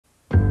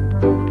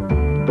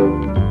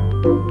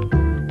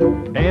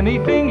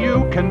Anything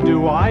you can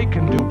do, I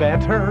can do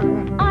better.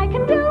 I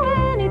can do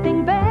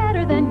anything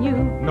better than you.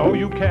 No,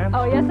 you can't.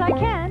 Oh, yes, I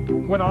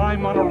can. When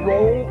I'm on a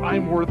roll,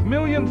 I'm worth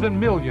millions and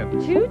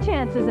millions. 2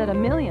 chances at a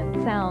million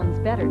sounds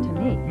better to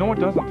me. No, it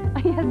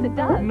doesn't. Yes, it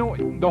does. No,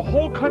 the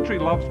whole country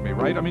loves me,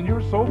 right? I mean,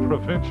 you're so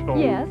provincial.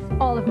 Yes,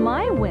 all of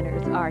my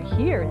winners are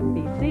here in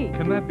BC.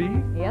 Can that be?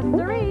 Yes,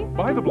 sirree.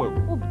 Buy the blue.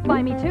 Well,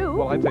 buy me too.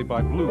 Well, I'd say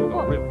buy blue, though,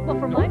 well, really. well,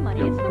 for my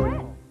money, it's the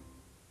red.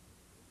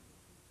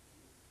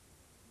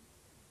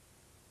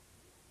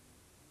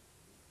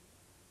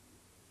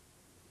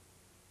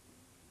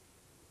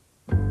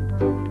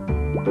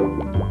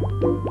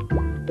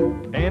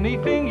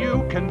 Anything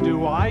you can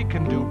do, I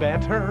can do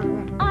better.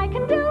 I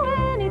can do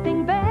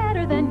anything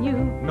better than you.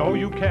 No,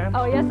 you can't.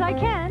 Oh, yes, I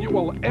can.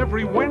 Well,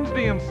 every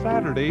Wednesday and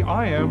Saturday,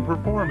 I am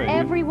performing.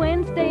 Every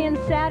Wednesday and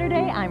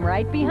Saturday, I'm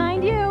right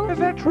behind you. Is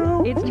that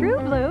true? It's true,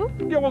 Blue.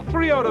 Yeah, well,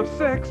 3 out of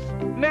 6.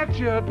 Net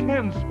you a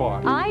 10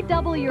 spot. I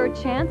double your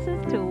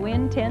chances to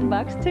win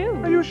 $10 too.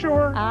 Are you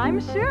sure? I'm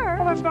sure.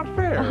 Well, that's not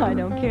fair. I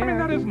don't care. I mean,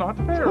 that is not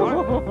fair.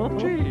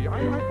 Gee,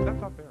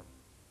 that's not fair.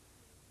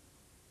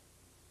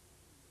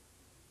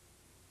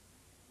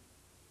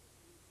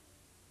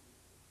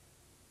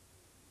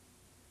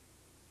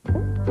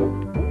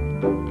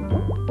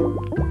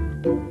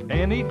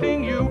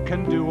 Anything you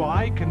can do,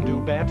 I can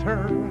do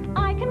better.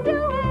 I can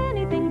do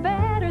anything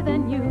better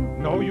than you.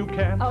 No, you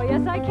can't. Oh,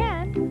 yes, I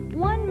can.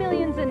 1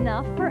 million's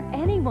enough for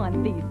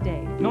anyone these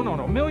days. No.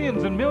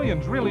 Millions and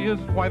millions really is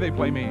why they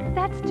play me.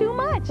 That's too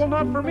much. Well,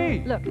 not for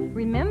me. Look,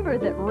 remember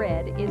that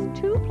red is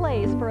 2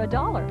 plays for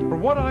 $1. For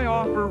what I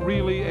offer,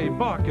 really,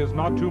 $1 is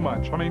not too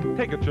much. I mean,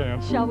 take a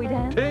chance. Shall we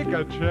dance? Take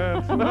a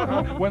chance.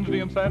 Wednesday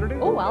and Saturday?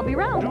 Oh, I'll be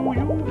round. Do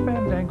you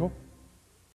fandangle?